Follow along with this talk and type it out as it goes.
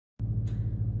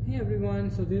Hey everyone,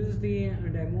 so this is the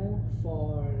demo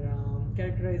for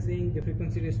characterizing the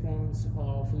frequency response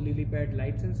of Lilypad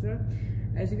light sensor.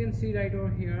 As you can see right over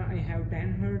here, I have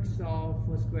 10 Hz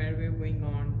of square wave going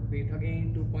on with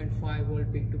again 2.5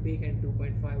 volt peak to peak and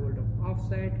 2.5 volt of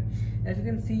offset. As you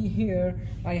can see here,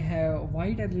 I have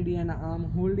white LED and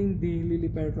I'm holding the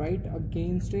Lilypad right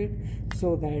against it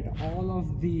so that all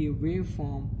of the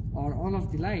waveform or all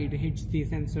of the light hits the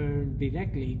sensor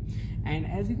directly. And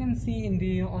as you can see in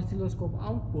the oscilloscope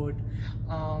output,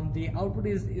 the output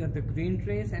is the green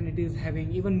trace and it is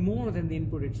having even more than the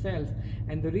input itself.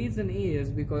 And the reason is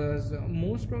because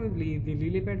most probably the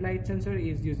Lilypad light sensor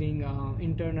is using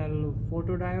internal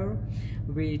photodiode,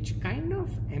 which kind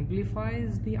of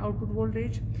amplifies the output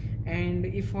voltage. And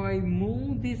if I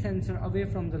move the sensor away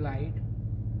from the light,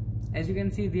 as you can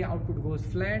see, the output goes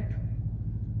flat.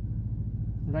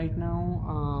 Right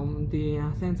now the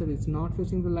sensor is not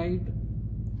facing the light,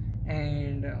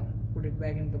 and put it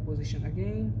back into the position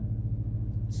again.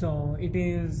 So it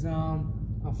is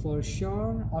for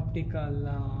sure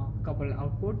optical coupled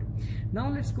output. Now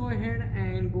let's go ahead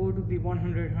and go to the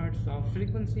 100 Hz of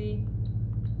frequency,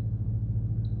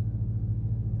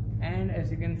 and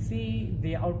as you can see,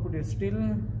 the output is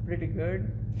still pretty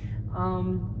good.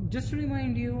 Just to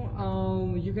remind you,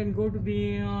 you can go to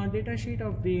the data sheet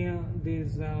of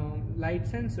this light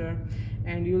sensor,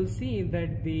 and you'll see that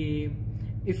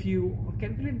if you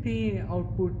calculate the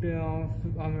output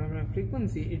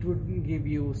frequency, it would give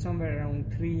you somewhere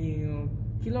around 3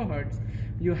 kilohertz.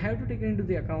 You have to take into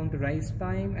the account rise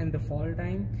time and the fall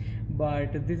time,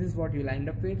 but this is what you'll end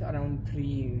up with, around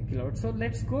 3 kilohertz. So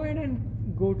let's go ahead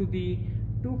and go to the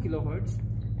 2 kilohertz,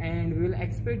 and we will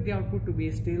expect the output to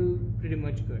be still pretty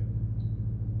much good.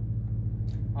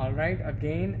 Alright,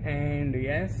 again, and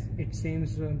yes, it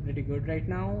seems pretty good right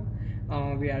now.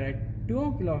 We are at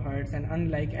 2 kilohertz, and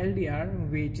unlike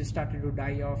LDR, which started to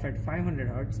die off at 500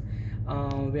 hertz,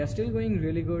 we are still going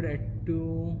really good at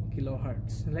 2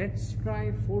 kilohertz. Let's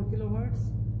try 4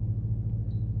 kilohertz.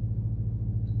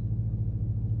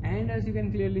 And as you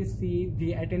can clearly see,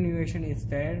 the attenuation is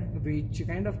there, which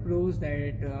kind of proves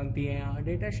that the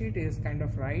data sheet is kind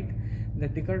of right,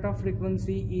 that the cutoff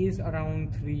frequency is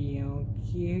around 3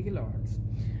 kilohertz.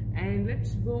 And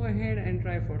let's go ahead and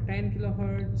try for 10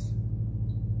 kilohertz.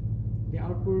 The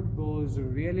output goes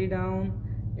really down.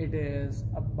 It is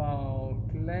about,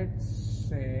 let's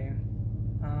say,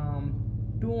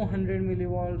 200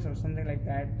 millivolts or something like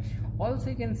that. Also,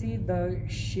 you can see the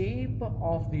shape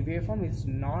of the waveform is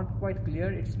not quite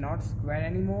clear. It's not square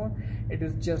anymore. It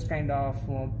is just kind of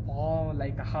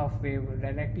like a half wave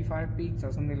rectifier peaks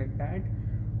or something like that.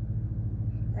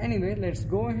 Anyway, let's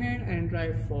go ahead and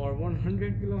try for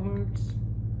 100 kilohertz.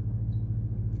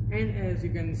 And as you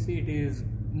can see, it is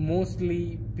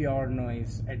mostly pure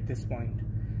noise at this point.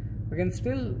 We can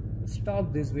still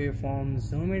stop this waveform,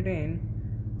 zoom it in,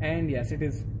 and yes, it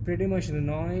is pretty much the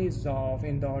noise of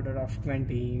in the order of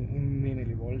 20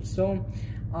 millivolts. So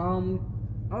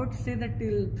I would say that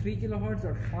till 3 kilohertz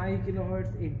or 5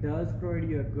 kilohertz it does provide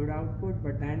you a good output,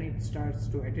 but then it starts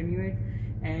to attenuate,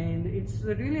 and it's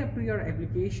really up to your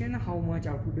application how much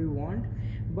output you want.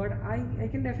 But I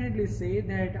can definitely say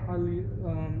that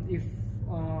if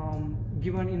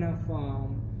given enough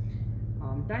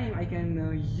time, I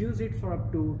can use it for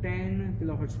up to 10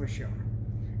 kilohertz for sure.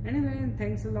 Anyway,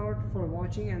 thanks a lot for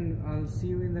watching, and I'll see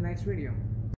you in the next video.